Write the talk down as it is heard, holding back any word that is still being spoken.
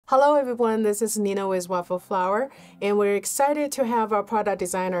Hello everyone, this is Nina with Waffle Flower, and we're excited to have our product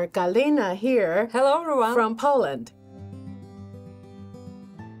designer Galina here. Hello everyone! From Poland.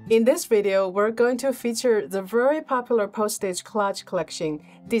 In this video, we're going to feature the very popular Postage Collage collection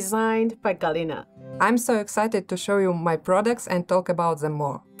designed by Galina. I'm so excited to show you my products and talk about them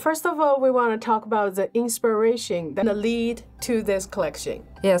more. First of all, we want to talk about the inspiration that lead to this collection.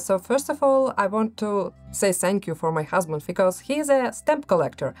 Yeah, so first of all, I want to say thank you for my husband because he's a stamp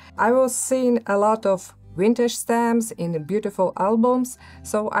collector. I was seeing a lot of vintage stamps in beautiful albums,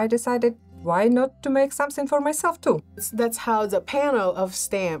 so I decided why not to make something for myself too. That's how the panel of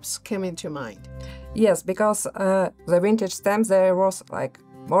stamps came into mind. Yes, because the vintage stamps, there was like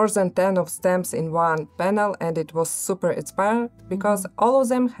more than 10 of stamps in one panel, and it was super inspiring because all of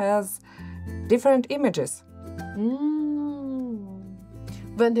them has different images.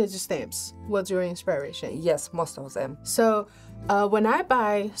 Vintage stamps was your inspiration? Yes, most of them. So when I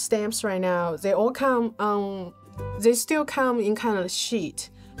buy stamps right now, they all come on, they still come in kind of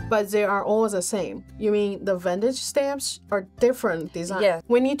sheet, but they are all the same. You mean the vintage stamps are different design? Yeah.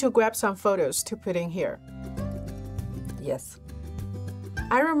 We need to grab some photos to put in here. Yes.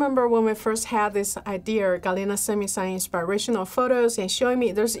 I remember when we first had this idea, Galina sent me some inspirational photos and showing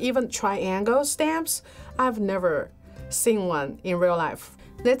me there's even triangle stamps. I've never seen one in real life.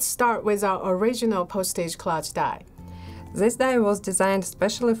 Let's start with our original Postage Collage Die. This die was designed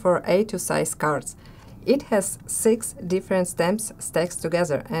specially for A2 size cards. It has 6 different stamps stacked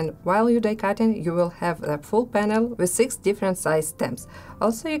together, and while you die cutting, you will have a full panel with 6 different size stamps.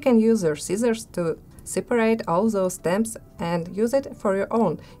 Also, you can use your scissors to separate all those stamps and use it for your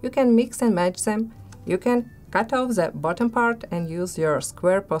own. You can mix and match them. You can cut off the bottom part and use your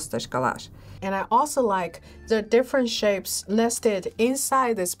square postage collage. And I also like the different shapes listed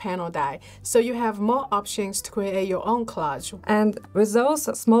inside this panel die, so you have more options to create your own collage. And with those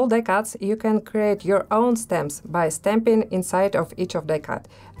small die cuts, you can create your own stamps by stamping inside of each of die cut,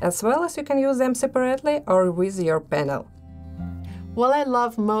 as well as you can use them separately or with your panel. What I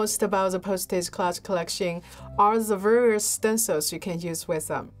love most about the Postage Collage collection are the various stencils you can use with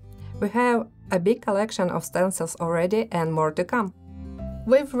them. We have a big collection of stencils already and more to come.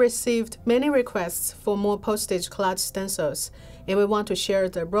 We've received many requests for more Postage Collage stencils, and we want to share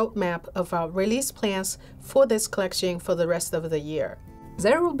the roadmap of our release plans for this collection for the rest of the year.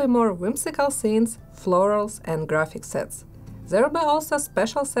 There will be more whimsical scenes, florals and graphic sets. There will be also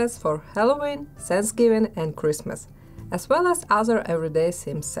special sets for Halloween, Thanksgiving and Christmas, as well as other everyday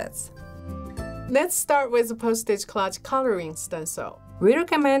theme sets. Let's start with the Postage Collage Coloring Stencil. We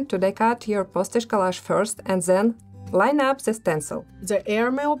recommend to die cut your postage collage first and then line up the stencil. The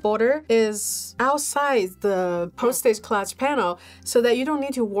airmail border is outside the Postage Collage panel so that you don't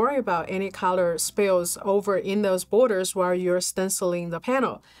need to worry about any color spills over in those borders while you're stenciling the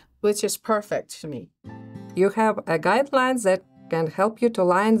panel, which is perfect to me. You have a guideline that can help you to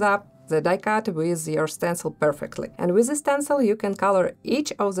line up the die cut with your stencil perfectly. And with the stencil, you can color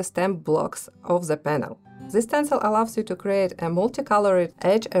each of the stamp blocks of the panel. This stencil allows you to create a multicolored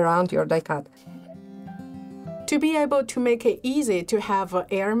edge around your die cut. To be able to make it easy to have an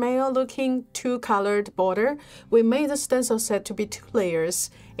airmail looking two-colored border, we made the stencil set to be 2 layers.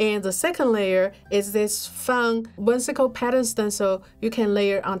 And the second layer is this fun whimsical pattern stencil you can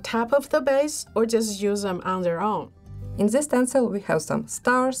layer on top of the base or just use them on their own. In this stencil, we have some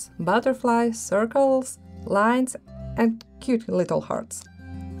stars, butterflies, circles, lines, and cute little hearts.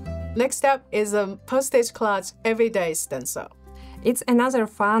 Next up is a Postage Collage Everyday Stencil. It's another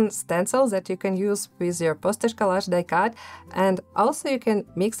fun stencil that you can use with your Postage Collage die cut, and also you can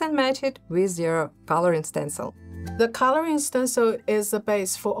mix and match it with your coloring stencil. The coloring stencil is the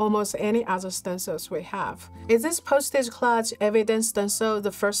base for almost any other stencils we have. Is this Postage Collage Everyday Stencil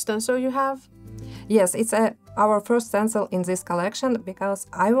the first stencil you have? Yes, it's our first stencil in this collection because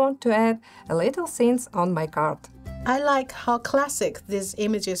I want to add a little scenes on my card. I like how classic these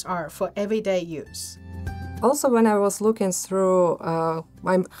images are for everyday use. Also, when I was looking through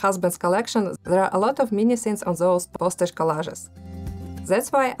my husband's collection, there are a lot of mini scenes on those postage collages.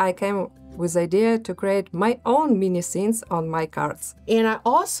 That's why I came with the idea to create my own mini scenes on my cards. And I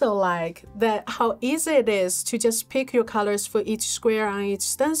also like that how easy it is to just pick your colors for each square on each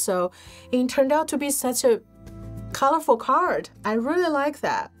stencil. It turned out to be such a colorful card. I really like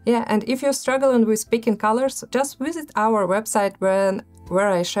that. Yeah, and if you're struggling with picking colors, just visit our website where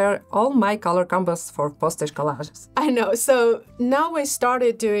I share all my color combos for postage collages. I know. So now we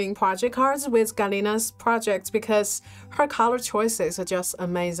started doing project cards with Galina's projects because her color choices are just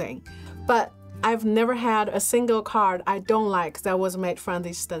amazing. But I've never had a single card I don't like that was made from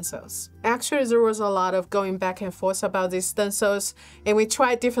these stencils. Actually, there was a lot of going back and forth about these stencils, and we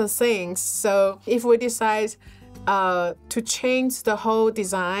tried different things. So if we decide to change the whole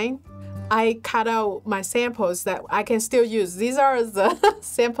design, I cut out my samples that I can still use. These are the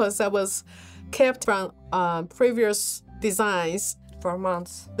samples that was kept from previous designs For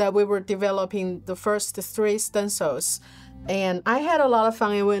months. that we were developing the first 3 stencils. And I had a lot of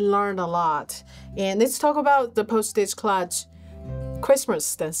fun and we learned a lot. And let's talk about the Postage Collage Christmas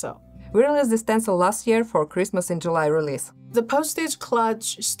Stencil. We released the stencil last year for Christmas in July release. The Postage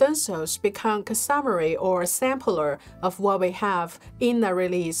Collage stencils become a summary or a sampler of what we have in the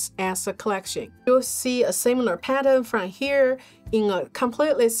release as a collection. You'll see a similar pattern from here in a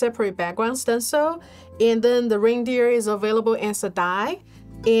completely separate background stencil, and then the reindeer is available as a die,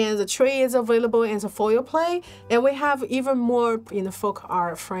 and the tree is available as a foil play, and we have even more in the folk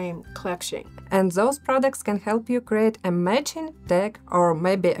art frame collection. And those products can help you create a matching tag or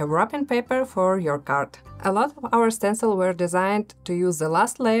maybe a wrapping paper for your card. A lot of our stencils were designed to use the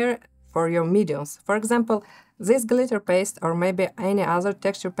last layer for your mediums. For example, this glitter paste or maybe any other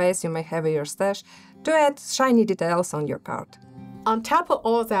texture paste you may have in your stash to add shiny details on your card. On top of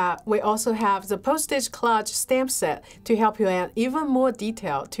all that, we also have the Postage Collage Stamp Set to help you add even more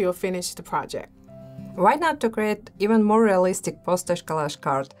detail to your finished project. Why not to create even more realistic postage collage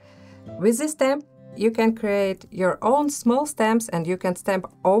card? With this stamp, you can create your own small stamps and you can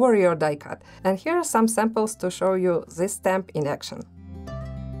stamp over your die cut. And here are some samples to show you this stamp in action.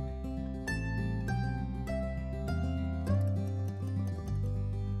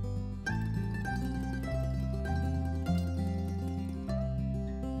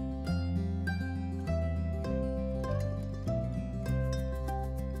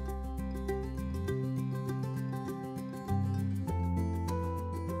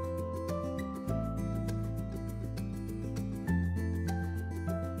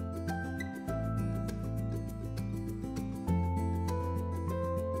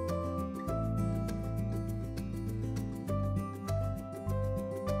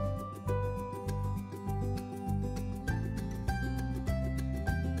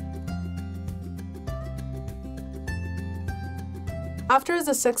 After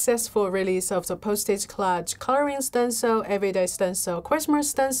the successful release of the Postage Collage Coloring Stencil, Everyday Stencil, Christmas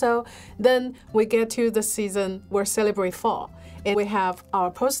Stencil, then we get to the season where celebrate fall, and we have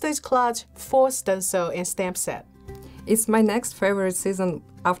our Postage Collage Fall Stencil and Stamp Set. It's my next favorite season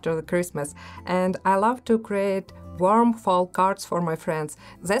after the Christmas, and I love to create warm fall cards for my friends.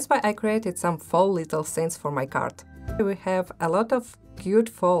 That's why I created some fall little scenes for my card. We have a lot of cute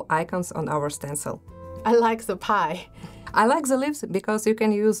fall icons on our stencil. I like the pie. I like the leaves because you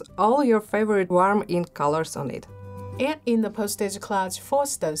can use all your favorite warm ink colors on it. And in the Postage Collage Fall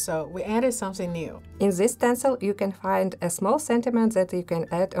Stencil, we added something new. In this stencil, you can find a small sentiment that you can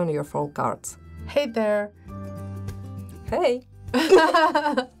add on your fall cards. Hey there! Hey!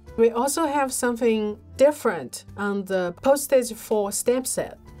 We also have something different on the Postage Fall Stamp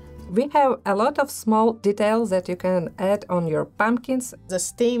Set. We have a lot of small details that you can add on your pumpkins. The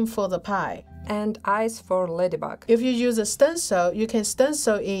stem for the pie. And eyes for ladybug. If you use a stencil, you can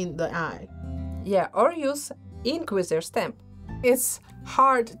stencil in the eye. Yeah, or use ink with your stamp. It's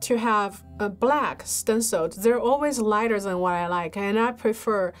hard to have a black stencil. They're always lighter than what I like, and I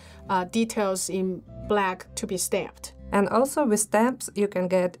prefer details in black to be stamped. And also with stamps, you can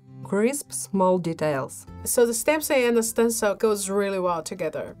get crisp, small details. So the stamp set and the stencil goes really well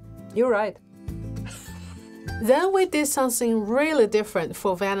together. You're right. Then we did something really different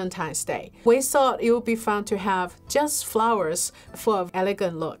for Valentine's Day. We thought it would be fun to have just flowers for an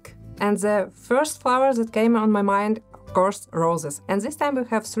elegant look. And the first flower that came on my mind, of course, roses. And this time we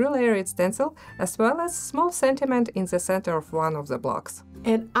have 3-layered stencil, as well as small sentiment in the center of one of the blocks.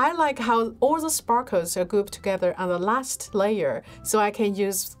 And I like how all the sparkles are grouped together on the last layer, so I can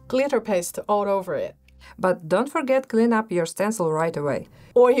use glitter paste all over it. But don't forget clean up your stencil right away.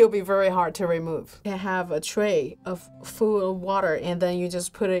 Or it'll be very hard to remove. You have a tray full of water and then you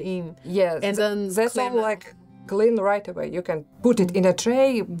just put it in. Yes, and then that's all like clean right away. You can put it in a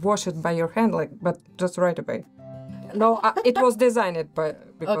tray, wash it by your hand, but just right away. No, it was designed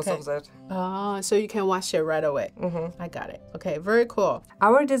because of that. Oh, so you can wash it right away. I got it. Okay, very cool.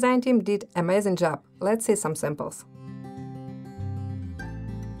 Our design team did an amazing job. Let's see some samples.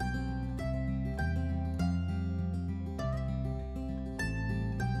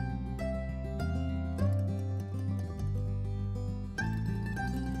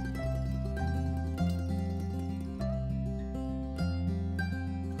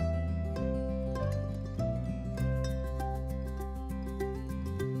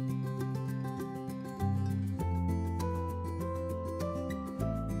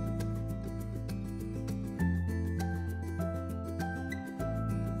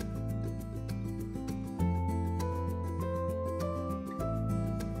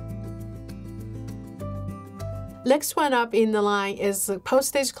 Next one up in the line is the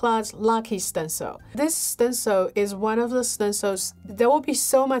Postage Collage Die stencil. This stencil is one of the stencils that will be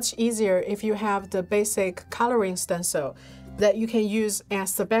so much easier if you have the basic coloring stencil that you can use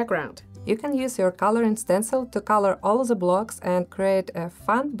as the background. You can use your coloring stencil to color all the blocks and create a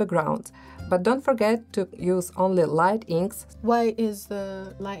fun background. But don't forget to use only light inks. Why is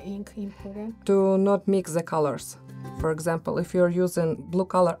the light ink important? To not mix the colors. For example, if you're using blue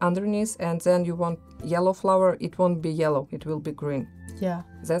color underneath and then you want yellow flower, it won't be yellow, it will be green. Yeah.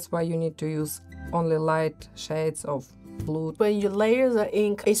 That's why you need to use only light shades of blue. When you layer the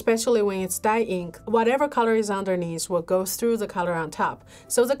ink, especially when it's dye ink, whatever color is underneath will go through the color on top.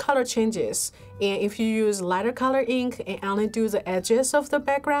 So the color changes. And if you use lighter color ink and only do the edges of the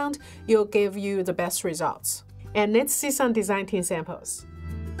background, it'll give you the best results. And let's see some design team samples.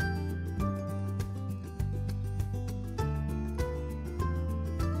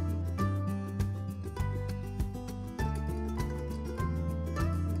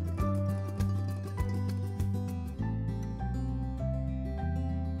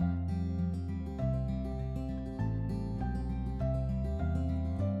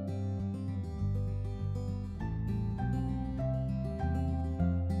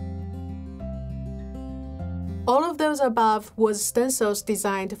 All of those above was stencils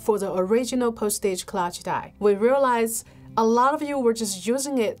designed for the original Postage Collage Die. We realized a lot of you were just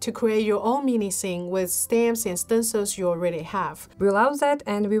using it to create your own mini scene with stamps and stencils you already have. We love that,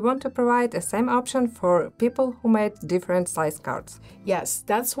 and we want to provide the same option for people who made different size cards. Yes,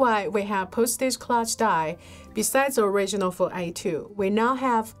 that's why we have Postage Collage Die. Besides the original for A2, we now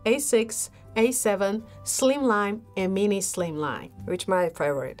have A6, A7, Slimline, and Mini Slimline. Which my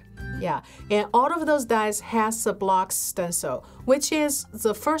favorite. Yeah, and all of those dies has the block stencil, which is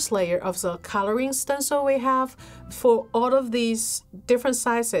the first layer of the coloring stencil we have for all of these different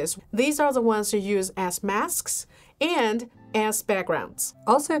sizes. These are the ones you use as masks and as backgrounds.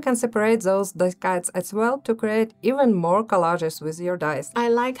 Also, you can separate those die cuts as well to create even more collages with your dies. I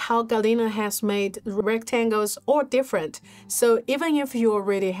like how Galina has made rectangles all different. So even if you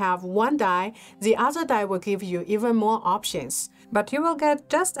already have one die, the other die will give you even more options. But you will get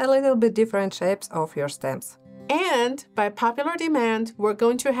just a little bit different shapes of your stamps. And by popular demand, we're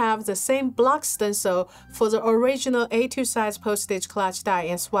going to have the same block stencil for the original A2 size Postage Collage Die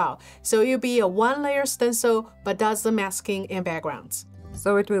as well. So it'll be a one-layer stencil, but does the masking and backgrounds.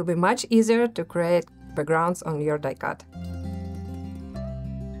 So it will be much easier to create backgrounds on your die cut.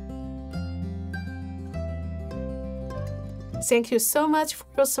 Thank you so much for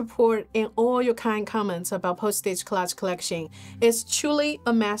your support and all your kind comments about Postage Collage Collection. It's truly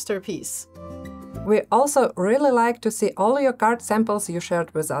a masterpiece. We also really like to see all your card samples you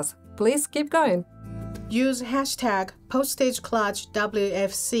shared with us. Please keep going. Use hashtag Postage Collage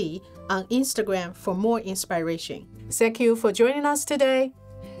WFC on Instagram for more inspiration. Thank you for joining us today.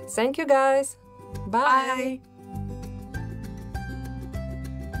 Thank you guys. Bye. Bye.